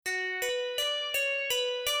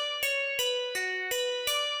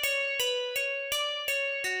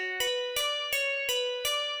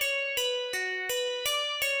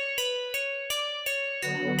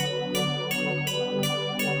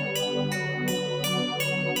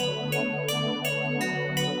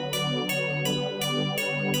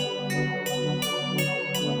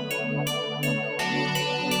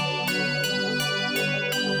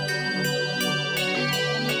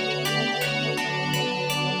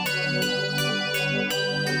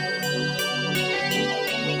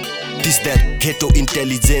Notice that ghetto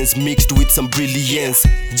intelligence mixed with some brilliance.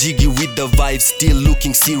 Jiggy with the vibe, still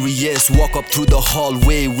looking serious. Walk up through the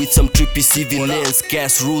hallway with some trippy civilians.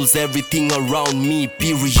 Gas rules everything around me,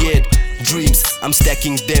 period. Dreams, I'm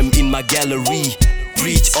stacking them in my gallery.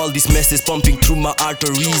 Preach all these messes pumping through my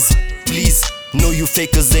arteries. Please, know you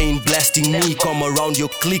fakers ain't blasting me. Come around your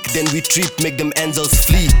clique, then we trip, make them angels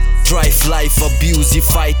flee. Drive life, abusive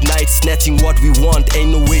fight night, snatching what we want.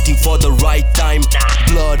 Ain't no waiting for the right time.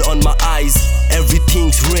 Blood on my eyes,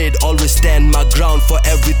 everything's red. Always stand my ground for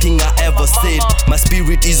everything I ever said. My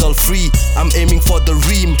spirit is all free, I'm aiming for the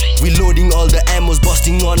rim. Reloading all the ammos,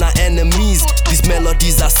 busting on our enemies. These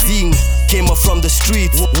melodies I sing came up from the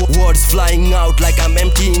streets. Words flying out like I'm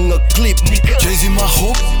emptying a clip. Chasing my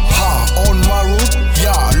hope, on my road,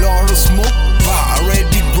 yeah, lot of smoke,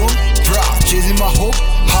 already grown, chasing my hope,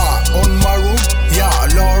 on my road, yeah,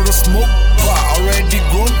 lot of smoke, already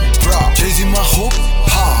grown, chasing my hope,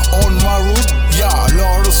 on my road, yeah,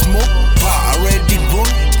 lot of smoke, already grown,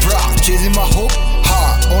 chasing my hope,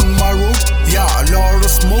 on my road, yeah, lot of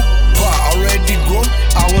smoke, already grown.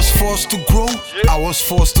 I was forced to grow, I was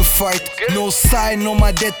forced to fight. No sign on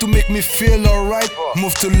my death to make me feel alright.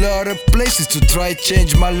 Moved to a lot of places to try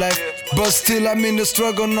change my life, but still I'm in the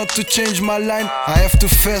struggle not to change my line. I have to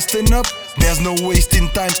fasten up, there's no wasting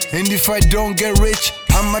time. And if I don't get rich,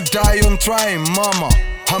 I'ma die on trying, mama.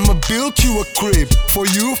 I'ma build you a crib for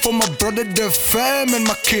you, for my brother, the fam, and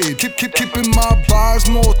my kid. Keeping my bars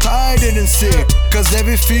more tighter than sick, cause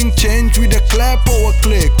everything changed with a clap or a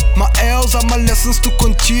click. My L's are my lessons to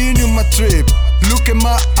continue my trip. Look at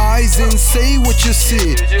my eyes and say what you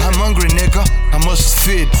see. I'm hungry, nigga, I must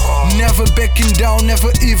feed. Never backing down,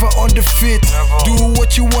 never ever on the fit. Do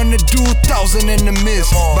what you wanna do, 1,000 in the miss.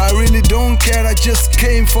 But I really don't care, I just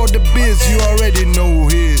came for the biz. You already know who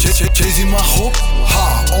is. Chasing my hope,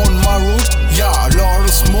 on my road, yeah, lot of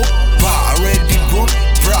smoke, already grown,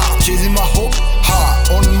 chasing my hope,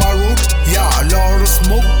 on my road, yeah, lot of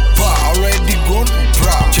smoke,